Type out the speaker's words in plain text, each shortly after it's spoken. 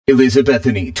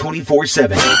Elizabethany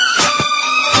 24/7.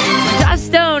 Joss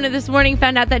Stone this morning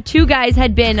found out that two guys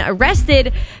had been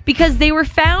arrested because they were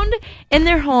found in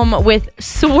their home with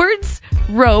swords,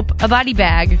 rope, a body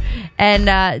bag, and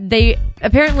they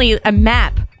apparently a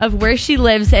map of where she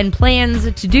lives and plans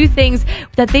to do things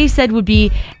that they said would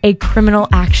be a criminal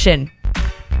action.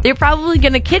 They're probably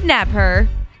going to kidnap her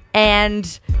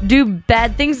and do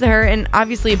bad things to her, and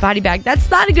obviously a body bag.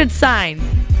 That's not a good sign.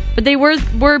 But they were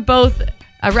both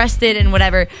arrested and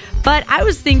whatever. But I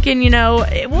was thinking,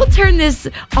 we'll turn this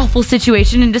awful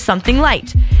situation into something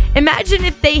light. Imagine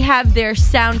if they have their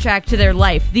soundtrack to their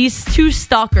life, these two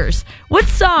stalkers. What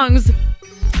songs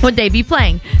would they be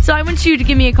playing? So I want you to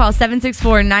give me a call,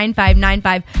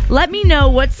 764-9595. Let me know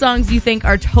what songs you think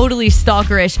are totally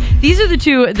stalkerish. These are the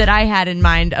two that I had in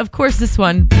mind. Of course, this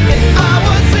one.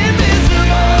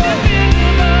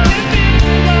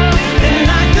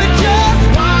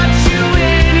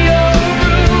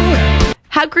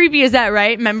 How creepy is that,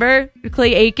 right? Remember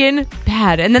Clay Aiken?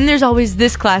 Bad. And then there's always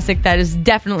this classic that is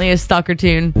definitely a stalker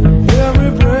tune. Every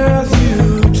breath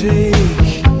you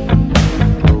take,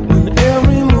 and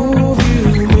every move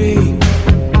you make,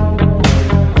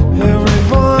 every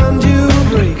bond you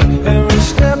break, every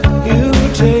step you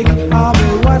take, I'll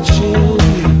be watching you.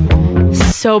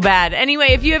 So bad.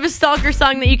 Anyway, if you have a stalker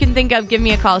song that you can think of, give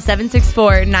me a call,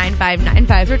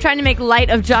 764-9595. We're trying to make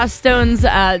light of Joss Stone's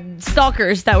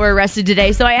stalkers that were arrested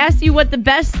today. So I asked you what the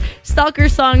best stalker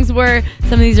songs were.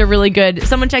 Some of these are really good.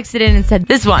 Someone texted in and said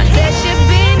this one. There should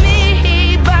be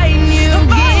me buying you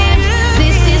gifts.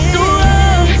 This is so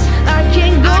long, I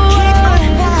can't go on.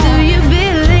 Do you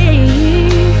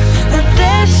believe that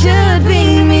there should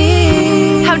be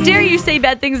me? How dare you say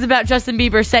bad things about Justin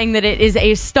Bieber, saying that it is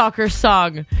a stalker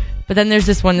song. But then there's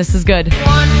this one. This is good.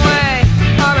 One way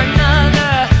or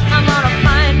another, I'm gonna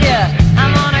find you.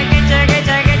 I'm gonna get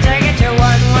you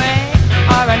one way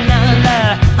or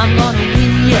another. I'm gonna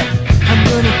win you. I'm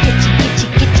gonna get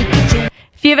you.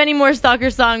 If you have any more stalker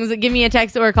songs, give me a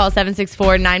text or call,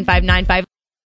 764-9595.